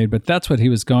statement he made. But that's what he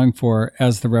was going for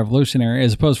as the revolutionary,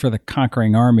 as opposed for the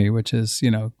conquering army, which is,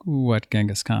 what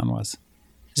Genghis Khan was.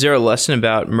 Is there a lesson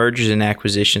about mergers and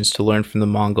acquisitions to learn from the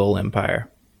Mongol Empire?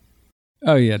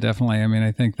 Oh, yeah, definitely. I mean,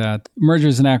 I think that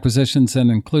mergers and acquisitions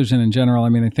and inclusion in general, I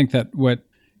mean, I think that what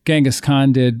Genghis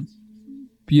Khan did,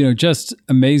 just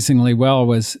amazingly well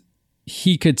was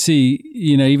he could see,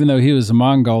 even though he was a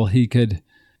Mongol, he could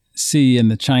see in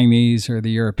the Chinese or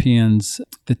the Europeans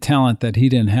the talent that he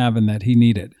didn't have and that he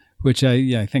needed, which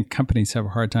I think companies have a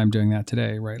hard time doing that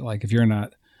today, right? Like if you're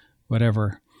not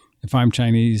whatever, if I'm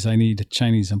Chinese, I need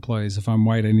Chinese employees. If I'm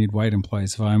white, I need white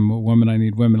employees. If I'm a woman, I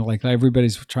need women. Like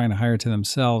everybody's trying to hire to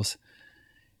themselves.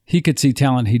 He could see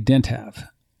talent he didn't have,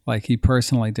 like he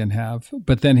personally didn't have.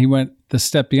 But then he went the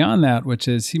step beyond that, which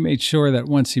is he made sure that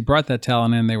once he brought that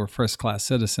talent in, they were first-class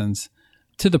citizens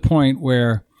to the point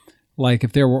where, like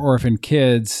if there were orphan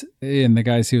kids in the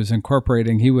guys he was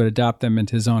incorporating, he would adopt them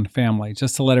into his own family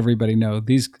just to let everybody know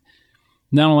these,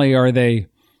 not only are they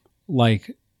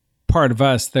like part of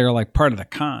us, they're like part of the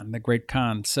Khan, the great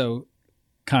Khan. So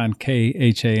Khan,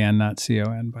 Khan, not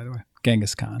Con, by the way,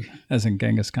 Genghis Khan, as in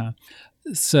Genghis Khan.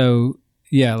 So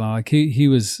yeah, like he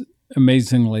was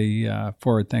amazingly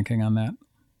forward thinking on that.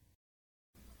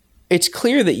 It's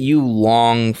clear that you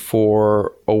long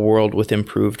for a world with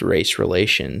improved race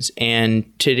relations.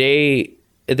 And today,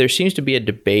 there seems to be a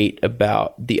debate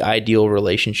about the ideal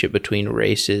relationship between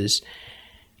races.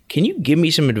 Can you give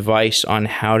me some advice on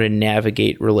how to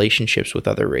navigate relationships with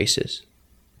other races?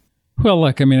 Well,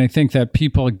 look, I mean, I think that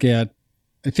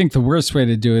I think the worst way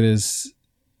to do it is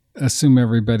assume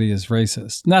everybody is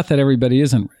racist. Not that everybody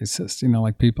isn't racist,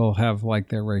 like people have like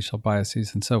their racial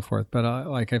biases and so forth. But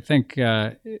I think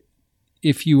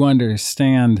if you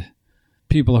understand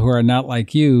people who are not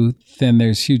like you, then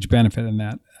there's huge benefit in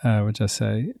that, I would just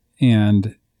say.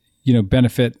 And,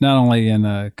 benefit not only in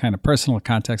a kind of personal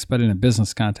context, but in a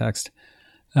business context.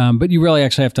 But you really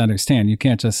actually have to understand. You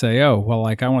can't just say, oh, well,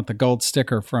 like I want the gold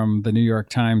sticker from the New York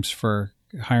Times for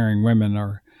hiring women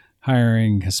or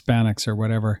hiring Hispanics or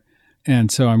whatever.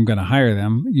 And so I'm going to hire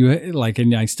them.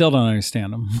 And I still don't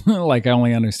understand them. Like I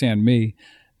only understand me.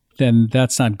 Then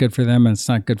that's not good for them and it's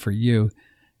not good for you.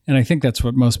 And I think that's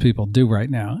what most people do right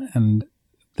now. And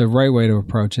the right way to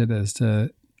approach it is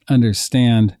to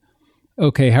understand,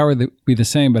 okay, how are we the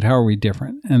same, but how are we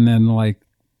different? And then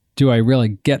do I really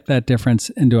get that difference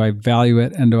and do I value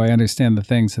it? And do I understand the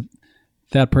things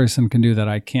that person can do that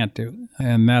I can't do?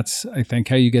 And that's, I think,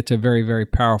 how you get to a very, very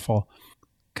powerful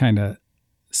kind of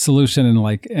solution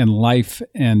in life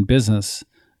and business.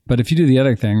 But if you do the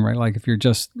other thing, right, like if you're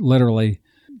just literally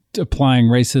applying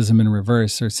racism in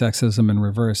reverse or sexism in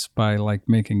reverse by like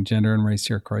making gender and race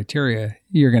your criteria,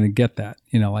 you're going to get that,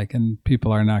 and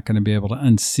people are not going to be able to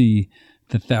unsee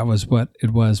that was what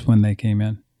it was when they came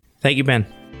in. Thank you, Ben.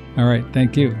 All right.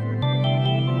 Thank you.